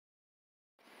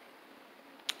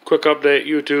Quick update,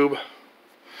 YouTube.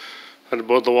 Had to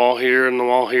build the wall here and the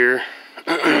wall here.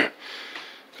 Got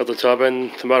the tub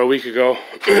in about a week ago.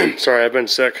 Sorry, I've been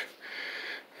sick.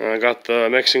 I got the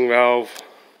mixing valve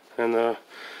and the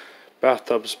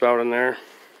bathtub spout in there.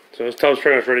 So this tub's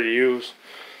pretty much ready to use.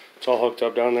 It's all hooked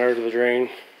up down there to the drain.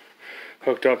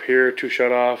 Hooked up here, 2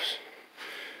 shutoffs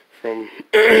from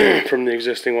from the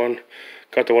existing one.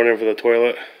 Got the one in for the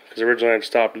toilet because originally I'd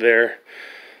stopped there.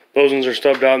 Those ones are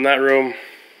stubbed out in that room.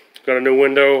 Got a new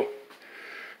window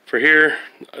for here.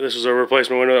 This is a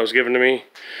replacement window that was given to me,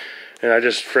 and I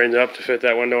just framed it up to fit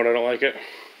that window, and I don't like it.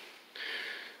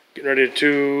 Getting ready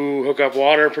to hook up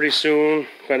water pretty soon.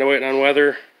 Kind of waiting on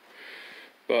weather,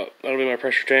 but that'll be my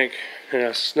pressure tank. And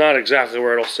it's not exactly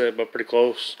where it'll sit, but pretty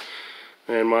close.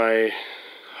 And my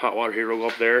hot water heater will go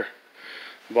up there.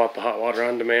 Bought the hot water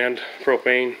on demand,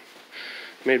 propane,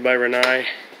 made by Renai,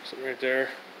 sitting right there.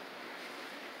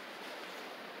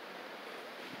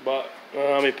 But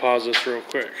let me pause this real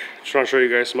quick. Just want to show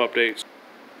you guys some updates.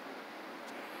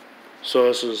 So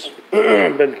this is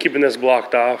been keeping this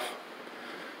blocked off.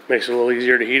 Makes it a little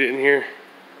easier to heat it in here,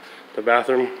 the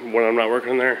bathroom, when I'm not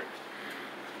working in there.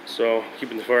 So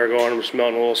keeping the fire going. I'm just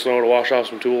melting a little snow to wash off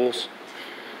some tools.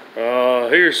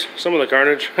 Here's some of the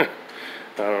carnage. I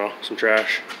don't know, some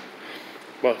trash.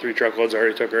 About 3 truckloads I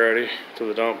already took to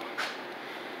the dump.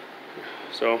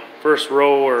 So first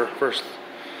row or first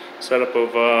setup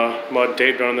of mud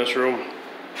taped on this room.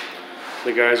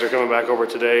 The guys are coming back over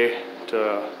today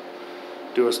to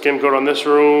do a skim coat on this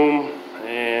room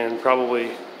and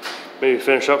probably maybe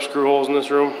finish up screw holes in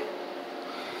this room.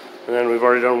 And then we've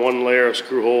already done 1 layer of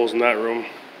screw holes in that room.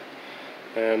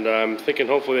 And I'm thinking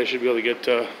hopefully they should be able to get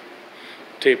to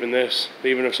taping this.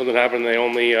 Even if something happened, they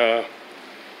only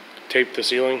tape the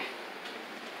ceiling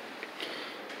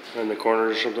and the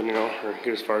corners or something, you know, or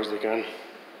get as far as they can.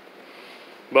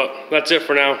 But that's it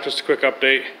for now. Just a quick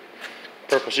update.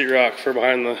 Purple sheetrock for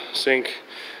behind the sink.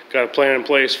 Got a plan in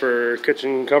place for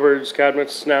kitchen cupboards,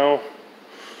 cabinets now.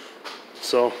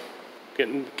 So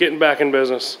getting back in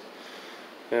business.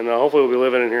 And hopefully we'll be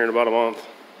living in here in about a month.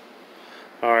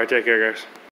 Alright, take care, guys.